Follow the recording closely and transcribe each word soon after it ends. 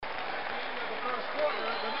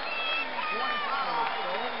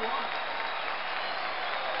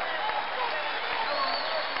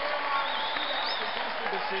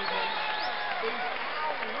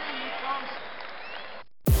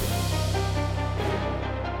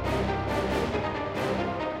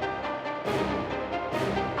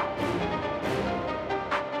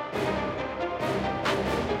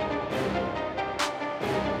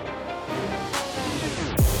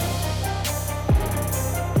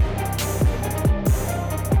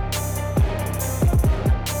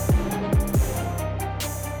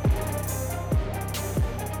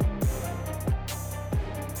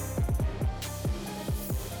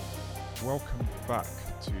Welcome back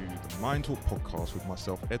to the Mind Talk podcast with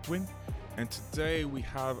myself, Edwin. And today we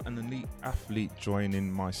have an elite athlete joining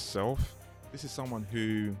myself. This is someone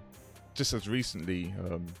who just as recently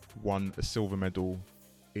won a silver medal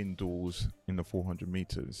indoors in the 400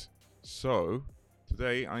 meters. So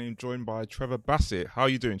today I am joined by Trevor Bassett. How are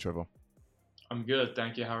you doing, Trevor? I'm good,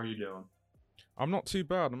 thank you. How are you doing? I'm not too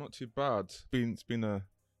bad. It's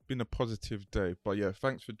been a positive day, but yeah,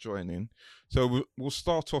 thanks for joining. So we'll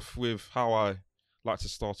start off with how I like to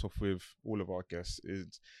start off with all of our guests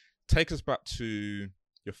is take us back to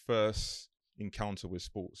your first encounter with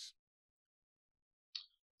sports.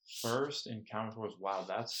 First encounter was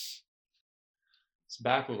it's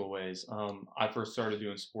back a little ways. I first started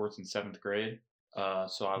doing sports in 7th grade.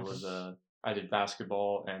 So I did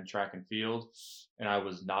basketball and track and field, and I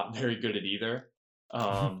was not very good at either.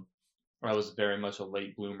 I was very much a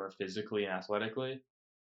late bloomer physically and athletically.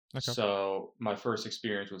 Okay. So my first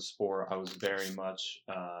experience with sport, I was very much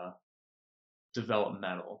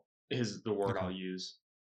developmental is the word I'll use.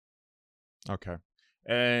 Okay.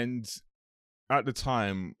 And at the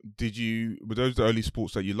time, were those the early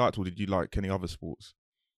sports that you liked, or did you like any other sports?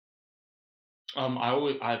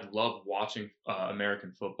 I loved watching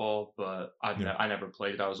American football, but I never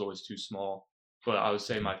played it. I was always too small. But I would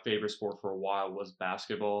say my favorite sport for a while was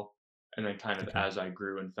basketball. And then kind of as I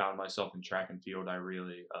grew and found myself in track and field, I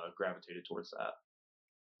really gravitated towards that.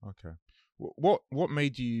 Okay. What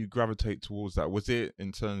made you gravitate towards that? Was it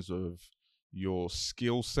in terms of your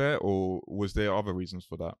skill set, or was there other reasons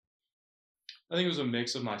for that? I think it was a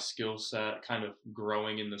mix of my skill set, kind of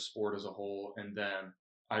growing in the sport as a whole, and then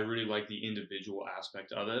I really like the individual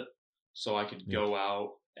aspect of it. So I could go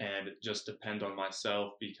out and just depend on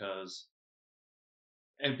myself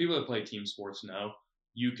and people that play team sports know,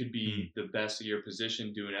 you could be the best at your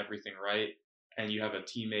position doing everything right, and you have a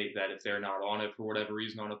teammate that if they're not on it for whatever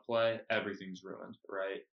reason on a play, everything's ruined,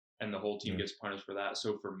 right? And the whole team gets punished for that.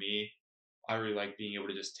 So for me, I really like being able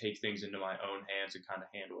to just take things into my own hands and kind of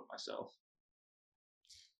handle it myself.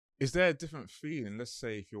 Is there a different feeling? Let's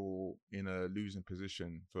say if you're in a losing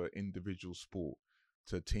position for individual sport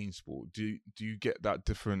to team sport, do you get that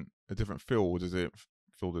a different feel, or does it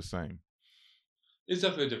feel the same? It's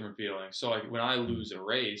definitely a different feeling. So like when I lose a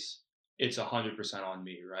race, it's 100% on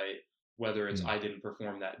me, right? Whether it's I didn't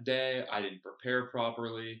perform that day, I didn't prepare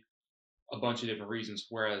properly, a bunch of different reasons.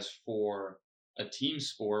 Whereas for a team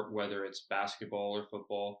sport, whether it's basketball or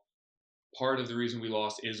football, part of the reason we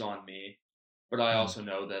lost is on me. But I also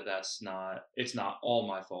know that it's not all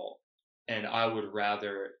my fault. And I would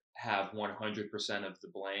rather have 100% of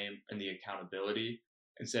the blame and the accountability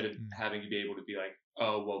instead of having to be able to be like,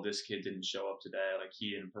 oh, well, this kid didn't show up today. Like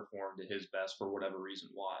he didn't perform to his best for whatever reason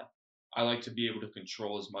why. I like to be able to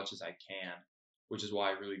control as much as I can, which is why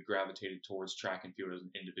I really gravitated towards track and field as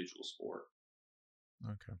an individual sport.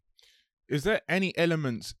 Okay. Is there any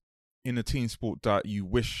elements in a team sport that you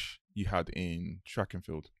wish you had in track and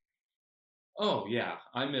field? Oh yeah,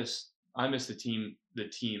 I miss the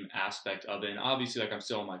team aspect of it. And obviously, like I'm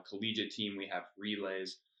still on my collegiate team. We have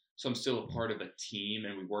relays, so I'm still a part of a team,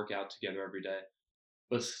 and we work out together every day.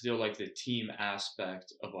 But still, like the team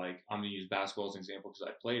aspect of like I'm gonna use basketball as an example because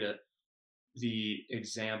I played it. The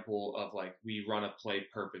example of like we run a play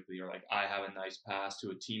perfectly, or like I have a nice pass to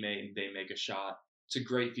a teammate and they make a shot. It's a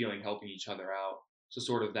great feeling helping each other out. So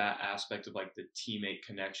sort of that aspect of like the teammate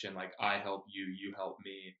connection, like I help you, you help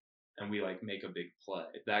me, and we like make a big play.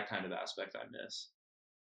 That kind of aspect I miss.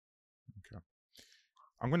 Okay.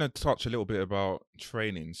 I'm going to touch a little bit about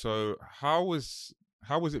training. So how was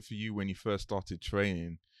it for you when you first started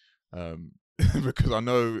training? Because I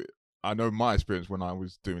know my experience when I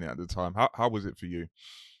was doing it at the time. How was it for you?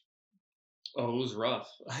 Oh, it was rough.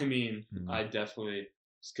 I mean, I definitely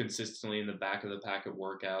was consistently in the back of the pack at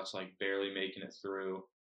workouts, like barely making it through.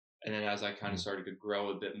 And then as I kind of started to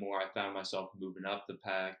grow a bit more, I found myself moving up the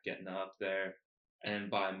pack, getting up there.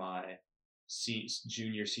 And by my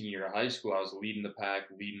senior year of high school, I was leading the pack,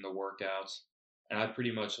 leading the workouts. And I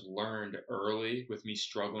pretty much learned early with me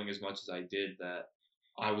struggling as much as I did that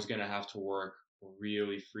I was going to have to work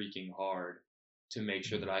really freaking hard to make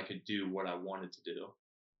sure that I could do what I wanted to do.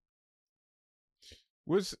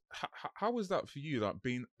 How was that for you, like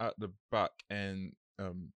being at the back and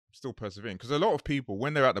still persevering? Because a lot of people,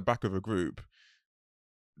 when they're at the back of a group,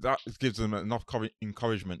 that gives them enough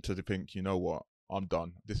encouragement to think, you know what, I'm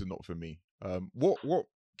done. This is not for me. What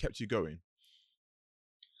kept you going?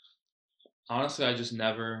 Honestly, I just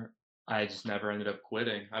never ended up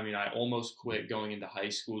quitting. I mean, I almost quit going into high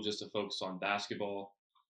school just to focus on basketball.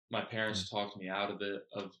 My Mm, parents talked me out of it.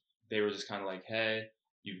 They were just kind of like, "Hey,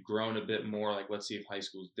 you've grown a bit more. Like, let's see if high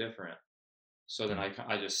school's different." So then mm,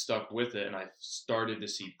 I just stuck with it, and I started to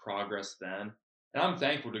see progress then. And I'm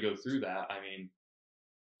thankful to go through that. I mean,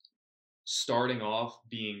 starting off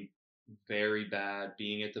being very bad,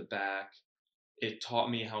 being at the back, it taught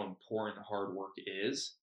me how important hard work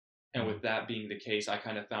is. And mm, with that being the case, I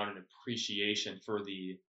kind of found an appreciation for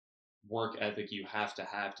the work ethic you have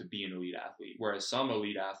to be an elite athlete. Whereas some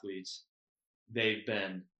elite athletes, they've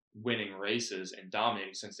been winning races and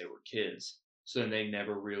dominating since they were kids. So then they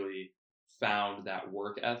never really found that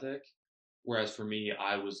work ethic. Whereas for me,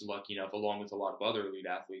 I was lucky enough, along with a lot of other elite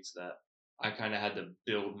athletes, that I kind of had to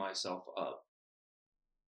build myself up.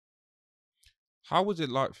 How was it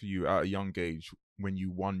like for you at a young age when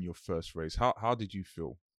you won your first race? How did you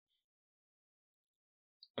feel?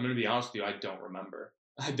 I'm going to be honest with you, I don't remember.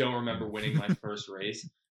 I don't remember winning my Mm. first race,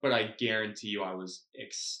 but I guarantee you I was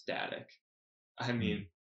ecstatic. I Mm. mean,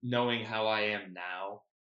 knowing how I am now,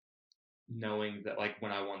 knowing that like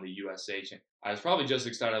when I won the USA, I was probably just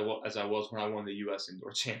excited as I was when I won the US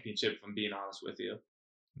Indoor Championship. If I'm being honest with you,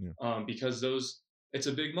 Yeah, because it's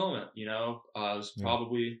a big moment. You know, yeah.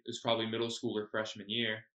 it's probably middle school or freshman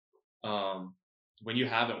year, um, when you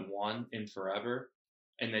haven't won in forever,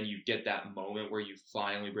 and then you get that moment where you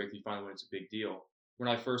finally break, you finally win. It's a big deal. When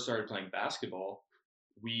I first started playing basketball,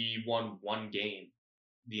 we won one game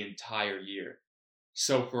the entire year.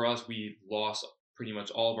 So for us, we lost pretty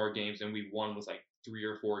much all of our games, and we won with like 3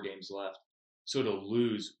 or 4 games left. So to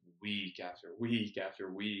lose week after week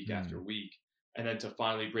after week after Mm. week, and then to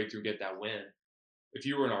finally break through, get that win. If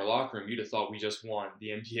you were in our locker room, you'd have thought we just won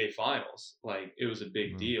the NBA Finals. Like it was a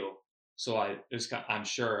big Mm. deal. So I'm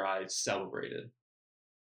sure I celebrated.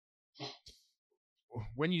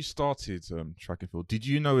 When you started track and field, did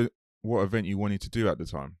you know what event you wanted to do at the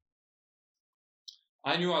time?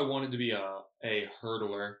 I knew I wanted to be a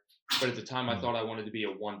hurdler, but at the time I Mm. thought I wanted to be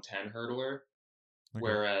a 110 hurdler,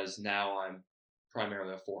 Okay. whereas now I'm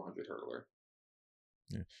primarily a 400 hurdler.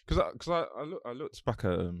 Yeah, I looked back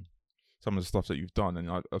at some of the stuff that you've done, and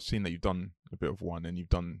I've seen that you've done a bit of one, and you've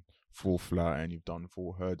done full flat, and you've done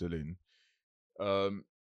full hurdling. Um,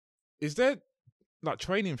 is there like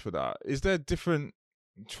training for that? Is there different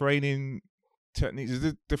training techniques? Is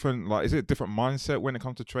it different? Like, is it a different mindset when it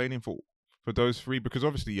comes to training for those three? Because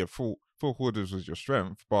obviously, yeah, full quarters was your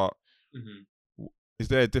strength, but Mm-hmm. is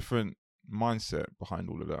there a different mindset behind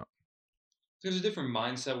all of that? There's a different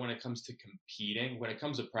mindset when it comes to competing. When it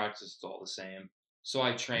comes to practice, it's all the same. So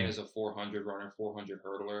I train Yeah. as a 400 runner, 400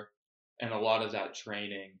 hurdler, and a lot of that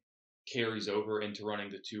training carries over into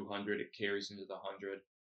running the 200. It carries into the 100.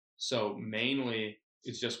 So mainly,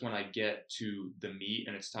 it's just when I get to the meet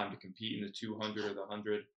and it's time to compete in the 200 or the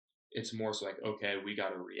 100, it's more so like, okay, we got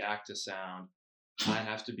to react to sound. I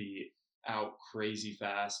have to be out crazy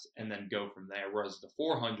fast and then go from there. Whereas the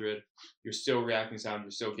 400, you're still reacting to sound,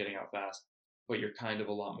 you're still getting out fast, but you're kind of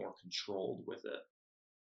a lot more controlled with it.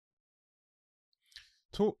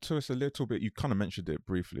 Talk to us a little bit. You kind of mentioned it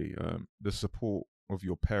briefly. The support of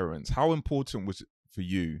your parents. How important was it for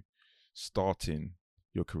you starting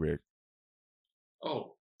your career?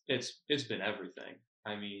 Oh, it's been everything.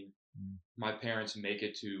 I mean, Mm. my parents make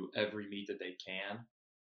it to every meet that they can,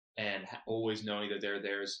 and always knowing that they're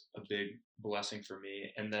there is a big blessing for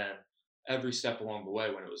me. And then every step along the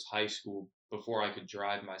way, when it was high school, before I could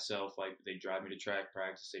drive myself, like they drive me to track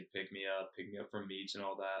practice, they pick me up from meets and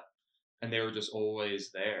all that, and they were just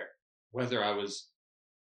always there. Whether I was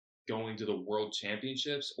going to the world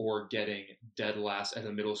championships or getting dead last at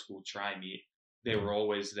a middle school tri meet, they Mm. were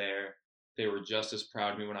always there. They were just as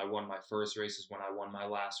proud of me when I won my first race as when I won my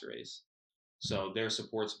last race. Mm. So their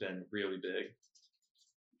support's been really big.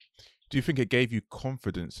 Do you think it gave you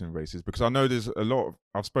confidence in races? Because I know there's a lot of,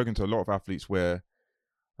 I've spoken to a lot of athletes where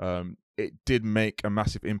it did make a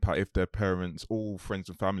massive impact if their parents, all friends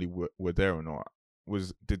and family were there or not.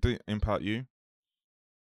 Did it impact you?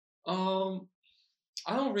 Um,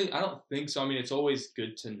 I don't think so. I mean, it's always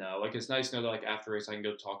good to know. Like, it's nice to know that, like, after race, I can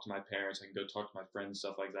go talk to my parents, I can go talk to my friends,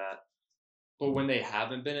 stuff like that. But Mm. when they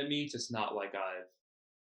haven't been at meets, it's not like I've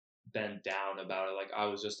been down about it. Like I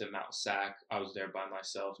was just at Mount Sac, I was there by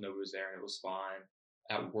myself, nobody was there, and it was fine.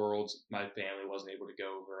 At Worlds, my family wasn't able to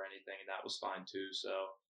go over or anything, and that was fine too. So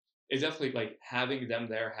it's definitely like having them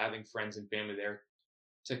there, having friends and family there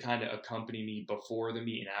to kind of accompany me before the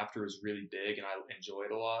meet and after is really big, and I enjoy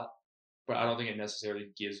it a lot. But I don't think it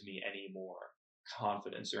necessarily gives me any more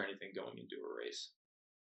confidence or anything going into a race.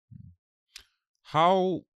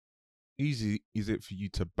 How easy is it for you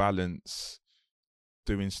to balance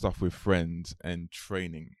doing stuff with friends and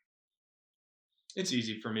training? It's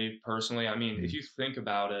easy for me personally. I mean, if you think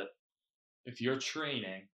about it, if you're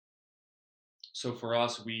training, so for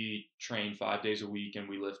us, we train 5 days a week and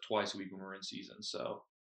we lift twice a week when we're in season. So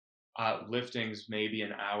lifting's maybe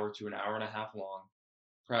an hour to an hour and a half long.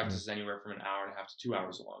 Practice is anywhere from an hour and a half to 2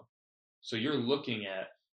 hours long. So you're looking at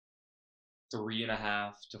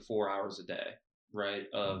 3.5 to 4 hours a day, right?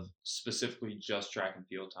 Of specifically just track and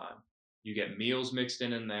field time. You get meals mixed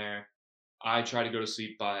in there. I try to go to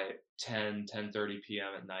sleep by 10:30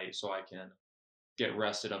 p.m. at night so I can get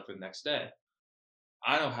rested up for the next day.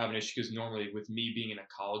 I don't have an issue because normally with me being in a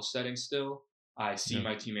college setting still, I see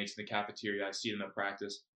my teammates in the cafeteria, I see them at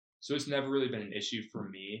practice. So it's never really been an issue for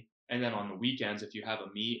me. And then on the weekends, if you have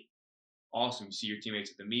a meet, awesome. You see your teammates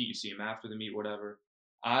at the meet, you see them after the meet, whatever.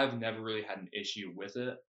 I've never really had an issue with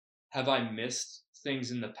it. Have I missed things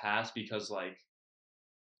in the past because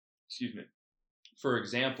excuse me, for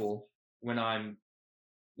example, when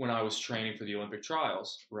I was training for the Olympic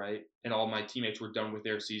trials, right? And all my teammates were done with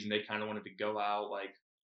their season. They kind of wanted to go out, like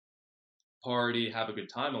party, have a good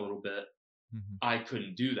time a little bit. I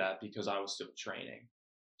couldn't do that because I was still training.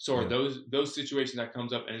 So are those situations that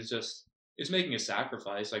comes up and it's making a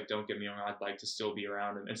sacrifice. Like, don't get me wrong, I'd like to still be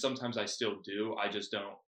around and sometimes I still do. I just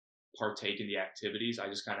don't partake in the activities. I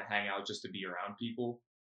just kind of hang out just to be around people.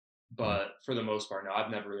 But for the most part, no, I've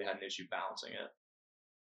never really had an issue balancing it.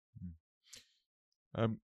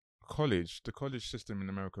 The college system in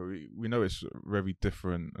America, we know it's very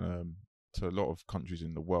different to a lot of countries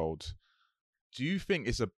in the world. Do you think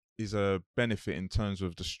is a benefit in terms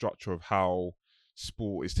of the structure of how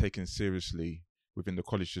sport is taken seriously within the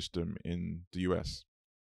college system in the US?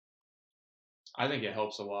 I think it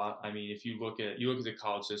helps a lot. I mean, if you look at the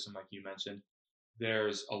college system, like you mentioned,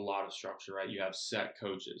 there's a lot of structure, right? You have set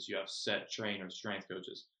coaches, you have set trainers, strength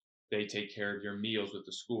coaches. They take care of your meals with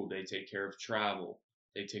the school. They take care of travel.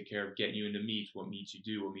 They take care of getting you into meets, what meets you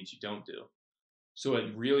do, what meets you don't do. So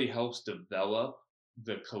it really helps develop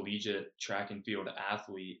the collegiate track and field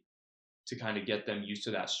athlete to kind of get them used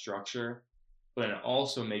to that structure. But it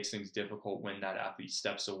also makes things difficult when that athlete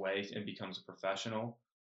steps away and becomes a professional,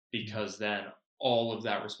 because then all of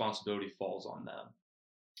that responsibility falls on them.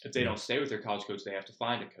 If they don't stay with their college coach, they have to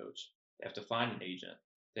find a coach. They have to find an agent.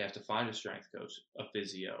 They have to find a strength coach, a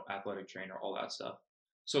physio, athletic trainer, all that stuff.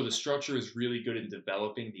 So the structure is really good in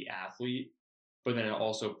developing the athlete, but then it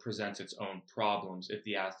also presents its own problems if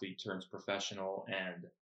the athlete turns professional and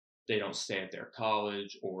they don't stay at their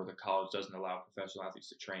college, or the college doesn't allow professional athletes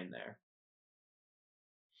to train there.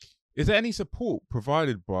 Is there any support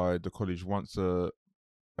provided by the college once an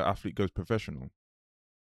athlete goes professional?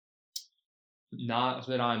 Not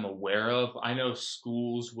that I'm aware of. I know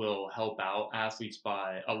schools will help out athletes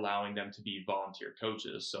by allowing them to be volunteer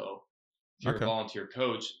coaches. So if you're a volunteer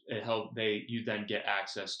coach, you then get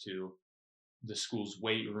access to the school's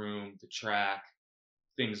weight room, the track,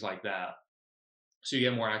 things like that. So you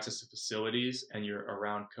get more access to facilities and you're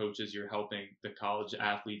around coaches, you're helping the college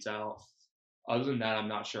athletes out. Other than that, I'm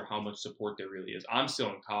not sure how much support there really is. I'm still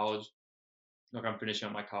in college. Like, I'm finishing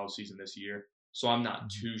up my college season this year. So I'm not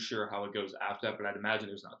too sure how it goes after that, but I'd imagine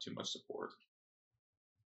there's not too much support.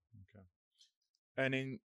 Okay.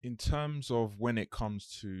 And in terms of when it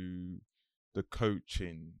comes to the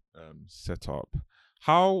coaching setup,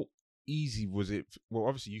 how easy was it? Well,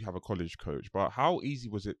 obviously you have a college coach, but how easy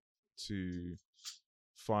was it to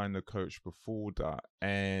find a coach before that?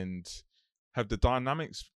 And have the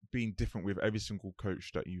dynamics been different with every single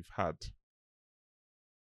coach that you've had?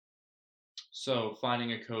 So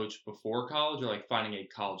finding a coach before college, or like finding a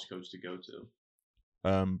college coach to go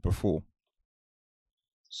to? Before.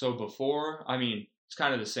 So before, I mean, it's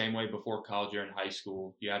kind of the same way. Before college, you're in high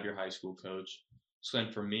school, you have your high school coach. So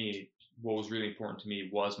then for me, what was really important to me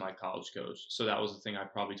was my college coach. So that was the thing I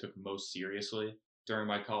probably took most seriously during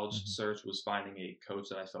my college search, was finding a coach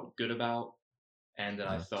that I felt good about and that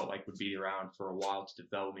I felt like would be around for a while to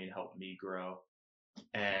develop me and help me grow.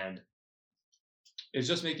 And it's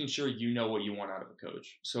just making sure you know what you want out of a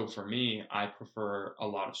coach. So for me, I prefer a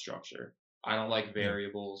lot of structure. I don't like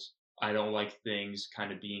variables. I don't like things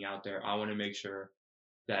kind of being out there. I want to make sure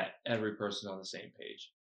that every person's on the same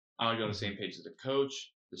page. I want to be on the same page as the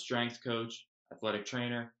coach, the strength coach, athletic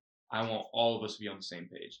trainer. I want all of us to be on the same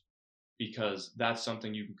page because that's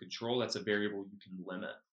something you can control. That's a variable you can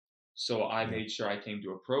limit. So I Yeah. made sure I came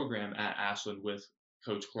to a program at Ashland with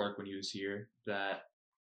Coach Clark when he was here that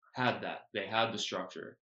had that. They had the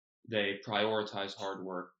structure. They prioritized hard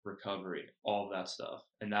work, recovery, all of that stuff.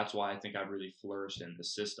 And that's why I think I really flourished in the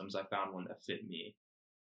systems. I found one that fit me.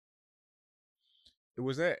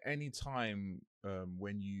 Was there any time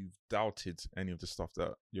when you've doubted any of the stuff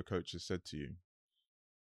that your coach has said to you?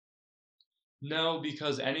 No,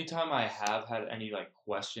 because anytime I have had any like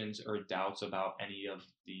questions or doubts about any of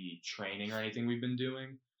the training or anything we've been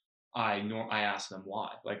doing, I ask them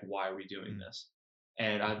why. Like, why are we doing Mm. this?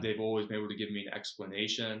 And they've always been able to give me an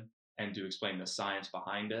explanation and to explain the science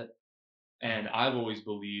behind it. And I've always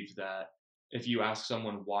believed that if you ask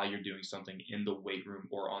someone why you're doing something in the weight room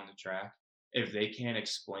or on the track, if they can't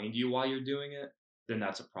explain to you why you're doing it, then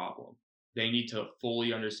that's a problem. They need to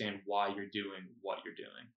fully understand why you're doing what you're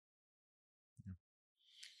doing.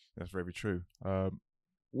 That's very true.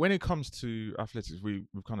 When it comes to athletics, we've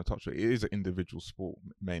kind of touched on it. It is an individual sport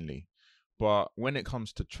mainly, but when it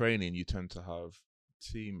comes to training, you tend to have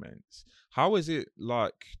teammates. How is it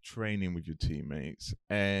like training with your teammates?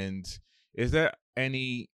 And is there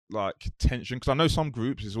any like tension? Because I know some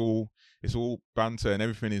groups it's all banter and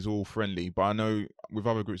everything is all friendly, but I know with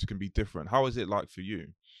other groups it can be different. How is it like for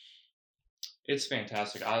you? It's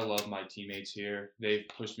fantastic. I love my teammates here. They've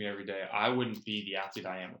pushed me every day. I wouldn't be the athlete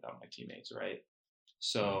I am without my teammates, right?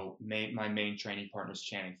 So my main training partner is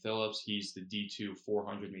Channing Phillips. He's the D2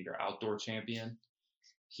 400-meter outdoor champion.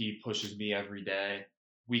 He pushes me every day.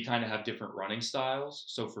 We kind of have different running styles.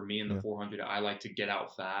 So for me in the Yeah, 400, I like to get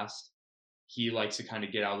out fast. He likes to kind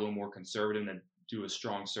of get out a little more conservative and do a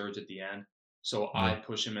strong surge at the end. So yeah, I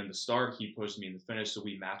push him in the start. He pushes me in the finish. So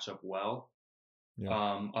we match up well. yeah,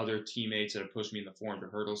 Other teammates that have pushed me in the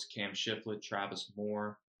 400 hurdles: Cam Shiflett, Travis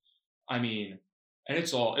Moore. I mean, and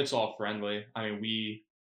it's all friendly. I mean,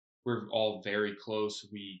 we're all very close.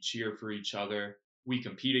 We cheer for each other. We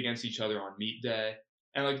compete against each other on meet day,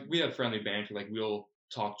 and like we have friendly banter. Like we'll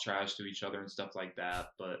talk trash to each other and stuff like that.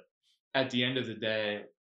 But at the end of the day,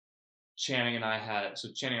 Channing and I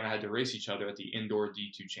had to race each other at the indoor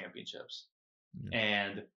D2 championships. yeah,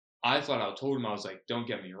 And I flat out told him, I was like, don't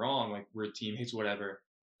get me wrong, like we're teammates, whatever.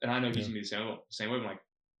 And I know he's yeah, gonna be the same way. I'm like,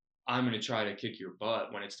 I'm gonna try to kick your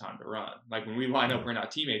butt when it's time to run. Like when we line up, yeah, we're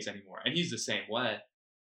not teammates anymore. And he's the same way.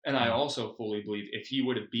 And I mm, also fully believe if he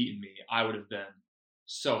would have beaten me, I would have been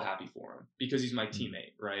so happy for him because he's my mm,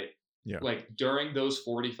 teammate, right? yeah, Like during those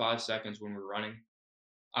 45 seconds when we're running,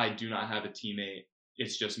 I do not have a teammate.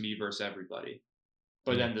 It's just me versus everybody.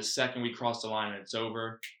 But yeah. then the second we cross the line and it's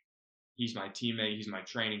over, he's my teammate, he's my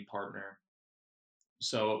training partner.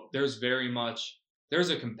 So there's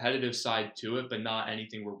a competitive side to it, but not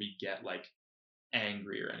anything where we get like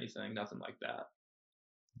angry or anything, nothing like that.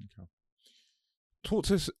 Okay. Talk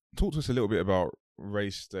to us, talk to us a little bit about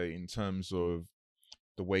race day in terms of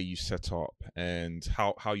the way you set up and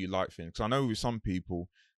how you like things. Because I know with some people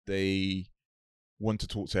they want to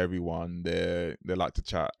talk to everyone, they like to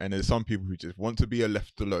chat, and there's some people who just want to be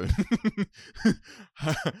left alone.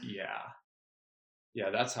 Yeah. Yeah,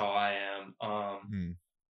 that's how I am. Hmm,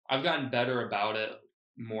 I've gotten better about it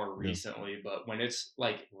more yeah, recently, but when it's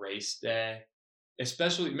like race day,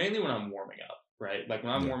 especially mainly when I'm warming up, right? Like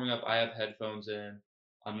when I'm yeah, warming up, I have headphones in,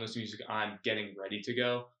 I'm listening to music, I'm getting ready to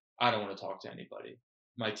go. I don't want to talk to anybody.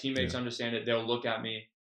 My yeah, teammates understand it. They'll look at me,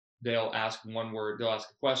 they'll ask one word, they'll ask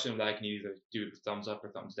a question that I can either do the thumbs up or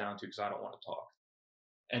thumbs down to because I don't want to talk.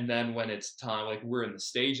 And then when it's time, like we're in the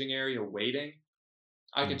staging area waiting,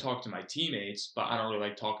 I yeah, can talk to my teammates, but I don't really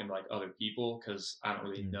like talking to like other people because I don't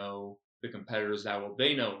really yeah, know the competitors that well.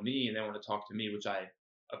 They know me and they want to talk to me, which I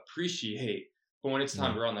appreciate. But when it's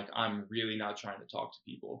time yeah, to run, like I'm really not trying to talk to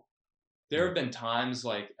people. There yeah, have been times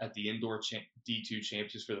like at the indoor D2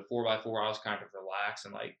 championships for the 4x4, I was kind of relaxed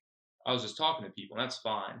and like I was just talking to people, and that's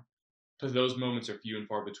fine. But those moments are few and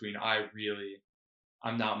far between.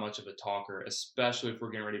 I'm not much of a talker, especially if we're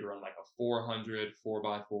getting ready to run like a 400,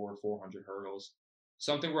 4x4, 400 hurdles.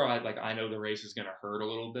 Something where I know the race is going to hurt a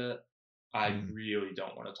little bit. I mm. really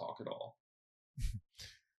don't want to talk at all.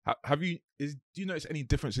 Have you? Do you notice any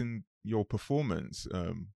difference in your performance,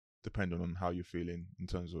 depending on how you're feeling in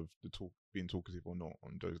terms of the talk, being talkative or not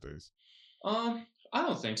on those days? I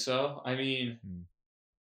don't think so. I mean, Mm,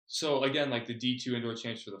 so again, like the D2 indoor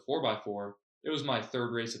champs for the 4x4, it was my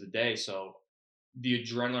third race of the day. So the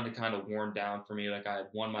adrenaline had kind of worn down for me. Like I had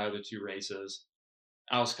won my other two races.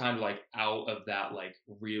 I was kind of like out of that, like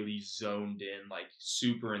really zoned in, like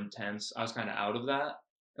super intense. I was kind of out of that.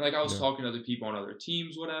 And like I was yeah, talking to other people on other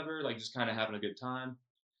teams, whatever, like just kind of having a good time.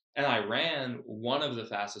 And I ran one of the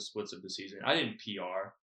fastest splits of the season. I didn't PR,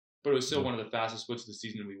 but it was still one of the fastest splits of the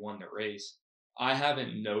season, and we won the race. I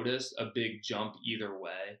haven't noticed a big jump either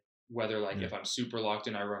way, whether like if I'm super locked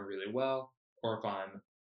in, I run really well, or if I'm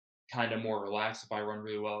kind of more relaxed, if I run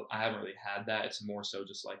really well. I haven't really had that. It's more so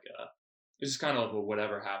just like it's just kind of like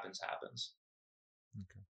whatever happens, happens.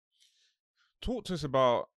 Okay. Talk to us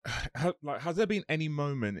about has there been any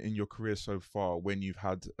moment in your career so far when you've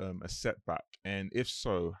had a setback, and if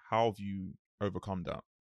so, how have you overcome that?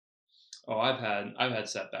 Oh, I've had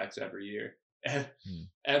setbacks every year.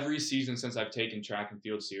 Every season since I've taken track and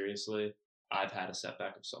field seriously, I've had a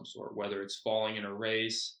setback of some sort, whether it's falling in a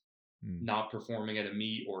race, not performing at a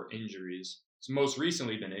meet, or injuries. It's most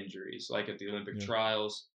recently been injuries. Like at the Olympic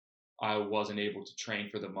trials, I wasn't able to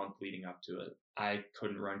train for the month leading up to it. I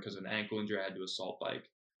couldn't run because of an ankle injury. I had to assault bike.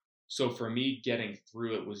 So for me, getting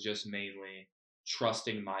through it was just mainly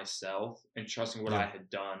trusting myself and trusting what I had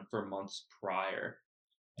done for months prior.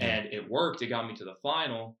 And it worked. It got me to the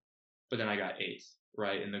final, but then I got 8th,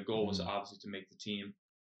 right? And the goal was obviously to make the team.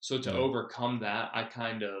 So to overcome that, I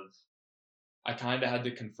kind of had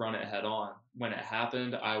to confront it head on. When it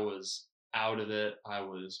happened, I was out of it. I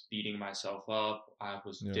was beating myself up.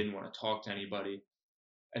 Didn't want to talk to anybody.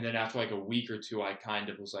 And then after like a week or two, I kind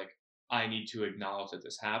of was like, I need to acknowledge that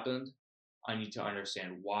this happened. I need to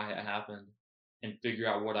understand why it happened and figure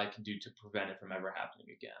out what I can do to prevent it from ever happening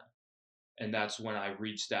again. And that's when I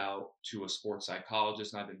reached out to a sports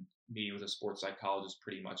psychologist, and I've been meeting with a sports psychologist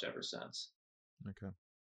pretty much ever since. Okay.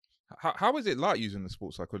 How is it like using the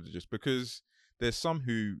sports psychologist? Because there's some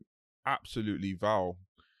who absolutely vow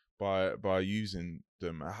by using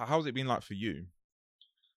them. How's it been like for you?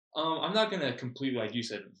 I'm not going to completely, like you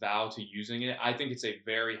said, vow to using it. I think it's a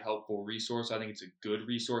very helpful resource. I think it's a good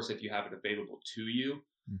resource if you have it available to you.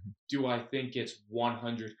 Do I think it's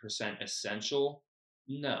 100% essential?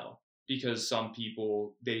 No, because some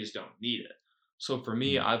people, they just don't need it. So for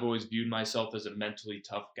me, I've always viewed myself as a mentally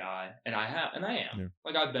tough guy, and I am. Yeah.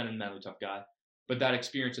 Like I've been a mentally tough guy, but that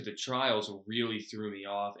experience at the trials really threw me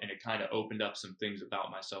off, and it kind of opened up some things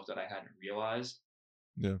about myself that I hadn't realized.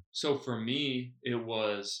 Yeah. So for me, it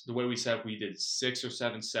was the way we said we did 6 or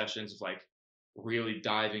 7 sessions of like really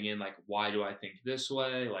diving in, like, why do I think this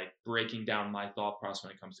way? Like breaking down my thought process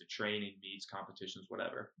when it comes to training, meets, competitions,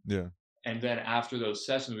 whatever. Yeah. And then after those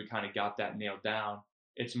sessions, we kind of got that nailed down.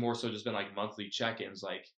 It's more so just been like monthly check-ins,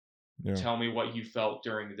 like, tell me what you felt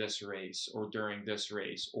during this race or during this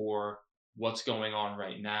race, or what's going on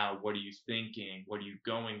right now. What are you thinking? What are you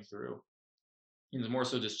going through? And it's more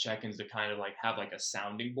so just check-ins to kind of like have like a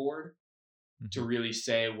sounding board to really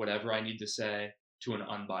say whatever I need to say to an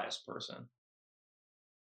unbiased person.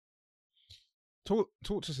 Talk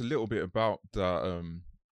to us a little bit about that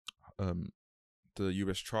the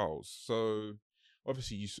US trials. So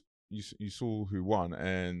obviously you saw who won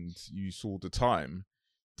and you saw the time.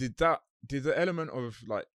 Did the element of,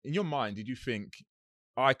 like, in your mind, did you think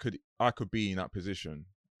I could be in that position?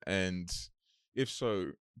 And if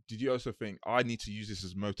so, did you also think I need to use this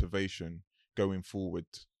as motivation going forward?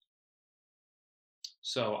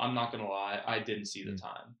 So I'm not gonna lie, I didn't see the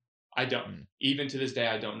time. I don't. Even to this day,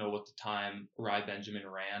 I don't know what the time Rai Benjamin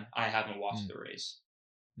ran. I haven't watched the race.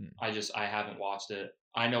 I haven't watched it.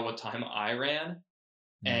 I know what time I ran,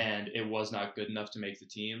 and it was not good enough to make the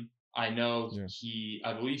team. I know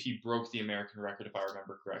I believe he broke the American record, if I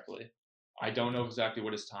remember correctly. I don't know exactly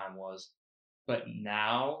what his time was, but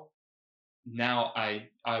now I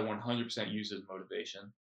 100% use it as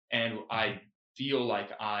motivation, and I feel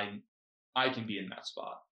like I can be in that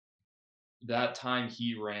spot. That time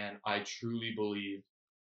he ran, I truly believe,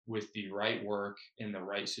 with the right work in the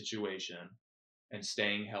right situation and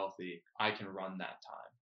staying healthy, I can run that time.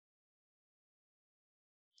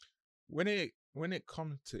 When it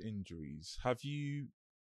comes to injuries, have you,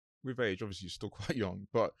 with age, obviously you're still quite young,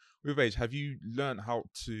 but with age, have you learned how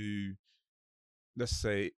to, let's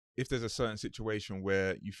say, if there's a certain situation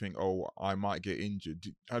where you think, oh, I might get injured,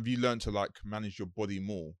 have you learned to like manage your body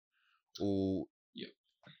more? Or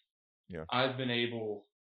yeah, I've been able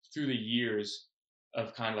through the years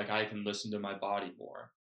of kind of like, I can listen to my body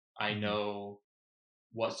more. I know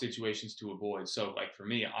what situations to avoid. So like for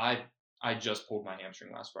me, I just pulled my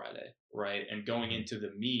hamstring last Friday, right? And going into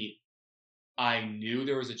the meet, I knew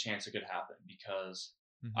there was a chance it could happen because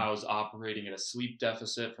I was operating at a sleep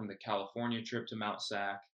deficit from the California trip to Mount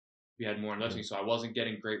Sac. We had more lifting, so I wasn't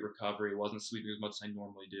getting great recovery. Wasn't sleeping as much as I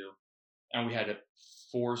normally do. And we had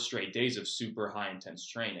 4 straight days of super high intense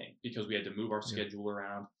training because we had to move our schedule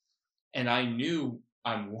around. And I knew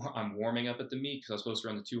I'm warming up at the meet because I was supposed to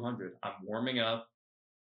run the 200. I'm warming up.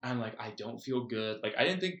 I'm like, I don't feel good. Like I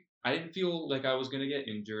didn't think I didn't feel like I was going to get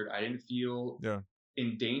injured. I didn't feel Yeah.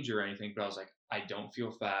 in danger or anything, but I was like, I don't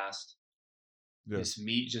feel fast. Yeah. This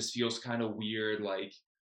meet just feels kind of weird. Like,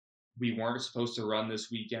 we weren't supposed to run this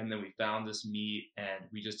weekend. Then we found this meet and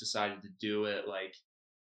we just decided to do it. Like,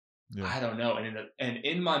 Yeah. I don't know. And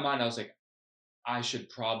in my mind, I was like, I should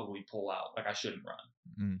probably pull out. Like, I shouldn't run.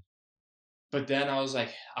 Mm. But then I was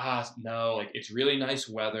like, no, like, it's really nice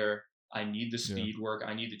weather. I need the Yeah. speed work.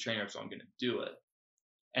 I need the trainer, so I'm going to do it.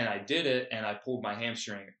 And I did it, and I pulled my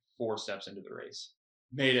hamstring 4 steps into the race.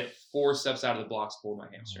 Made it 4 steps out of the blocks, pulled my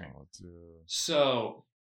hamstring. Oh, dear. So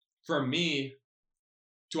for me,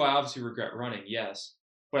 do I obviously regret running? Yes.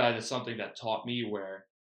 But I did something that taught me where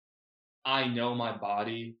I know my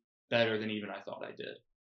body better than even I thought I did.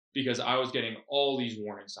 Because I was getting all these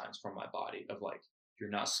warning signs from my body of like, you're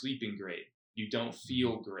not sleeping great. You don't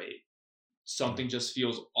feel great. Something just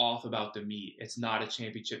feels off about the meet. It's not a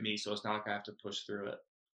championship meet, so it's not like I have to push through it.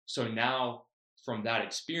 So now, from that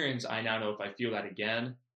experience, I now know if I feel that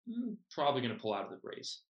again, probably going to pull out of the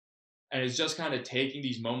race. And it's just kind of taking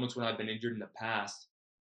these moments when I've been injured in the past,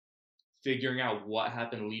 figuring out what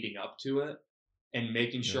happened leading up to it, and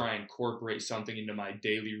making sure I incorporate something into my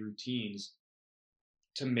daily routines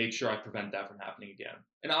to make sure I prevent that from happening again.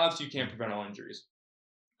 And obviously, you can't prevent all injuries.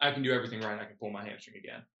 I can do everything right and I can pull my hamstring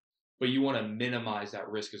again. But you want to minimize that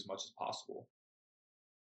risk as much as possible.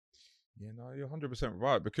 Yeah, no, you're 100%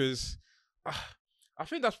 right, because I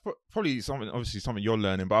think that's probably something you're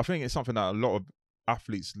learning, but I think it's something that a lot of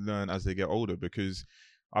athletes learn as they get older, because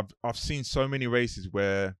I've seen so many races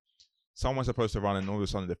where someone's supposed to run and all of a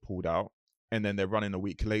sudden they've pulled out and then they're running a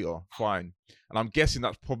week later, fine. And I'm guessing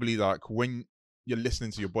that's probably like when you're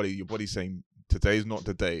listening to your body's saying, today's not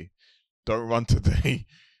the day, don't run today.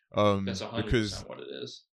 That's 100% because what it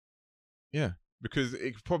is. Yeah, because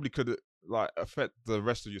it probably could like affect the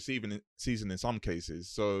rest of your season in some cases.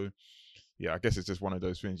 So yeah, I guess it's just one of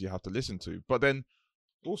those things you have to listen to. But then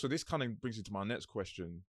also this kind of brings me to my next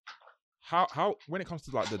question. How when it comes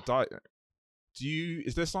to like the diet,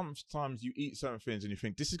 is there sometimes you eat certain things and you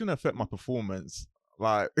think this is gonna affect my performance?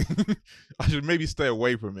 Like I should maybe stay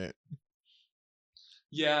away from it.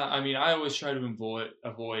 Yeah, I mean, I always try to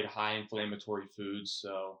avoid high inflammatory foods.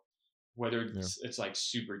 So whether it's like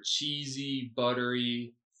super cheesy,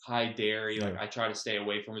 buttery, high dairy, like I try to stay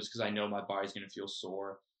away from it because I know my body's gonna feel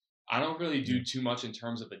sore. I don't really do too much in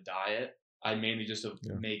terms of a diet. I mainly just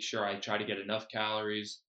make sure I try to get enough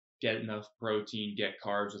calories, get enough protein, get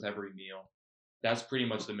carbs with every meal. That's pretty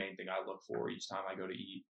much the main thing I look for each time I go to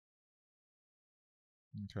eat.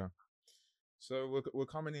 Okay. So we're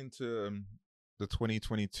coming into the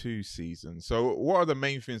 2022 season. So what are the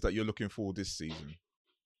main things that you're looking for this season?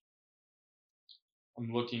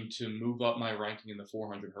 I'm looking to move up my ranking in the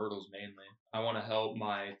 400 hurdles mainly. I want to help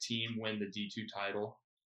my team win the D2 title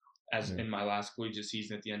as in my last collegiate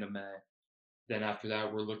season at the end of May. Then after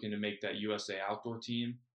that, we're looking to make that USA outdoor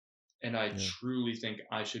team. And I truly think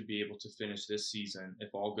I should be able to finish this season, if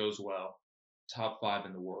all goes well, top 5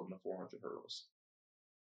 in the world in the 400 hurdles.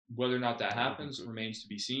 Whether or not that happens remains to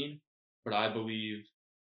be seen, but I believe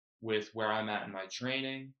with where I'm at in my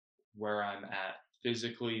training, where I'm at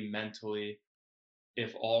physically, mentally,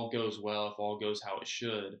 if all goes well, if all goes how it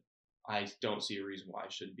should, I don't see a reason why I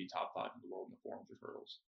shouldn't be top 5 in the world in the 400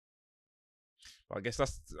 hurdles. I guess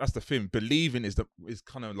that's the thing. Believing is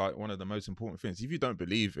kind of like one of the most important things. If you don't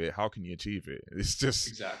believe it, how can you achieve it? It's just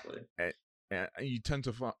exactly. And you tend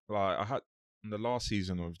to like I had in the last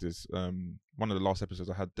season of this one of the last episodes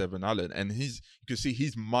I had Devon Allen, and you could see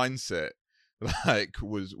his mindset like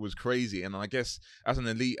was crazy. And I guess as an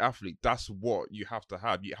elite athlete, that's what you have to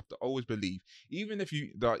have. You have to always believe, even if you're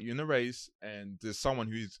in a race and there's someone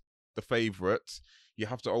who's the favorite, you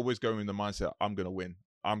have to always go in the mindset, I'm gonna win.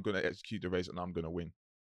 I'm going to execute the race and I'm going to win.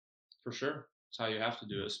 For sure. That's how you have to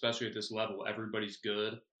do it, especially at this level. Everybody's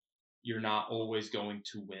good. You're not always going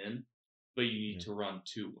to win, but you need to run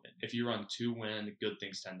to win. If you run to win, good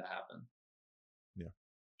things tend to happen. Yeah,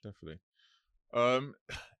 definitely.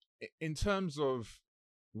 In terms of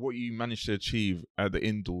what you managed to achieve at the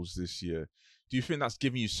indoors this year, do you think that's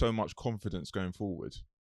giving you so much confidence going forward?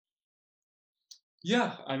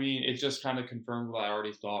 Yeah, I mean, it just kind of confirmed what I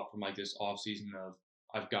already thought from like this off season of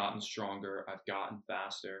I've gotten stronger, I've gotten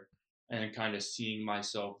faster, and kind of seeing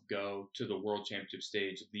myself go to the world championship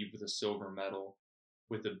stage, leave with a silver medal,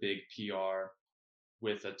 with a big PR,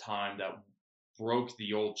 with a time that broke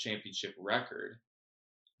the old championship record.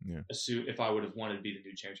 Yeah. If I would have wanted to be the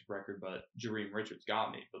new championship record, but Jareem Richards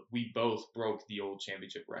got me. But we both broke the old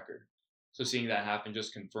championship record. So seeing that happen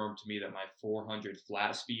just confirmed to me that my 400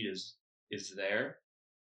 flat speed is there.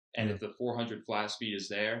 And if the 400 flat speed is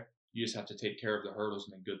there, You just have to take care of the hurdles,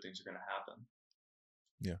 and then good things are going to happen.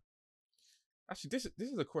 Yeah. Actually, this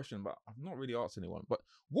is a question, but I've not really asked anyone. But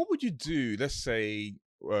what would you do? Let's say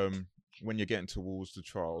when you're getting towards the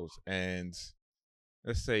trials, and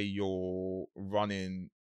let's say you're running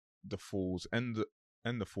the falls and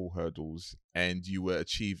the full hurdles, and you were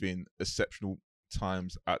achieving exceptional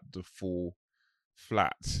times at the full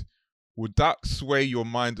flat. Would that sway your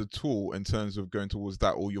mind at all in terms of going towards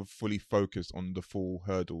that, or you're fully focused on the full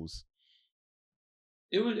hurdles?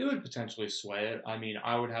 It would potentially sway it. I mean,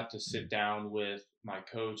 I would have to sit down with my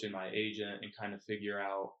coach and my agent and kind of figure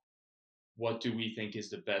out what do we think is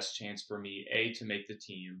the best chance for me, A, to make the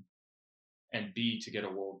team, and B, to get a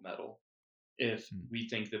world medal. If we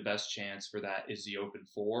think the best chance for that is the Open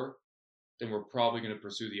 4, then we're probably going to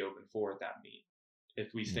pursue the Open 4 at that meet.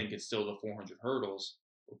 If we think it's still the 400 hurdles,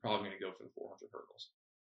 we're probably going to go for the 400 hurdles.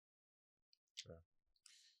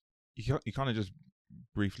 You kind of just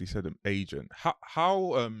briefly said an agent.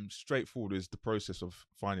 How straightforward is the process of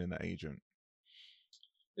finding an agent?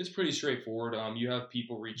 It's pretty straightforward. You have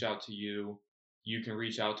people reach out to you. You can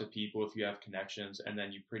reach out to people if you have connections, and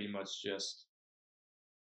then you pretty much just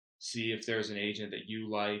see if there's an agent that you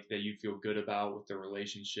like, that you feel good about with the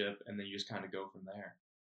relationship, and then you just kind of go from there.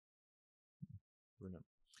 Brilliant.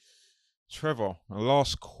 Trevor,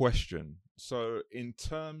 last question. So in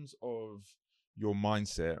terms of your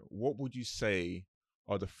mindset, what would you say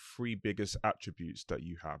are the 3 biggest attributes that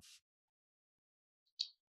you have?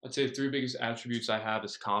 I'd say the 3 biggest attributes I have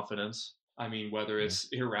is confidence. I mean, whether it's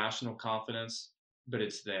irrational confidence, but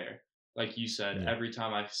it's there. Like you said, every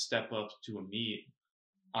time I step up to a meet,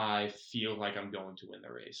 I feel like I'm going to win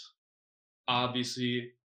the race.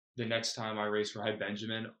 Obviously, the next time I race Rai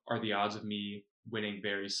Benjamin, are the odds of me winning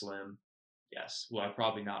very slim? Yes. Will I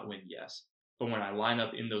probably not win? Yes. But when I line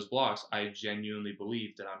up in those blocks, I genuinely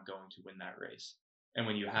believe that I'm going to win that race. And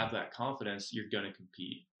when you have that confidence, you're going to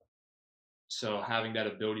compete. So having that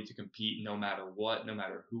ability to compete no matter what, no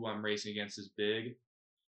matter who I'm racing against is big.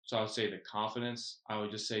 So I would say the confidence. I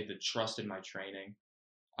would just say the trust in my training.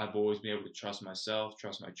 I've always been able to trust myself,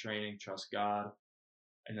 trust my training, trust God.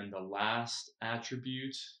 And then the last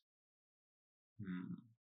attribute,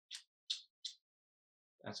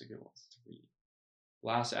 that's a good one. 3.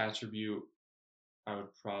 Last attribute, I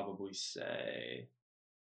would probably say,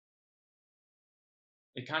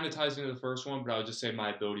 it kind of ties into the first one, but I would just say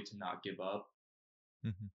my ability to not give up.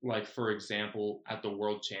 Like, for example, at the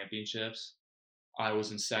World Championships, I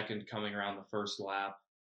was in second coming around the first lap,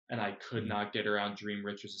 and I could not get around Dream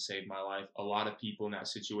Richards to save my life. A lot of people in that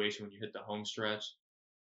situation, when you hit the home stretch,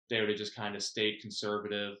 they would have just kind of stayed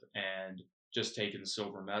conservative and just taken the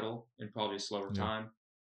silver medal in probably a slower time.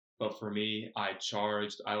 But for me, I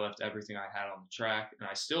charged. I left everything I had on the track, and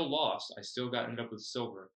I still lost. I still ended up with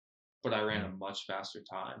silver, but I ran a much faster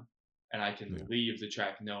time. And I can leave the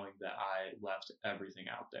track knowing that I left everything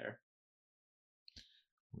out there.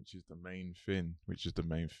 Which is the main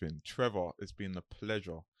thing. Trevor, it's been a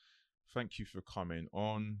pleasure. Thank you for coming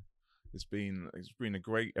on. It's been a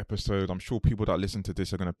great episode. I'm sure people that listen to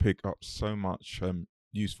this are going to pick up so much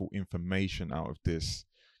useful information out of this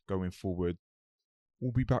going forward.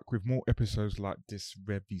 We'll be back with more episodes like this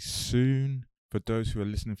very soon. For those who are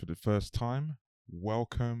listening for the first time,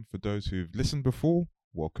 welcome. For those who've listened before,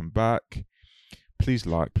 welcome back. Please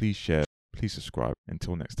like, please share, please subscribe.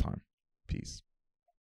 Until next time, peace.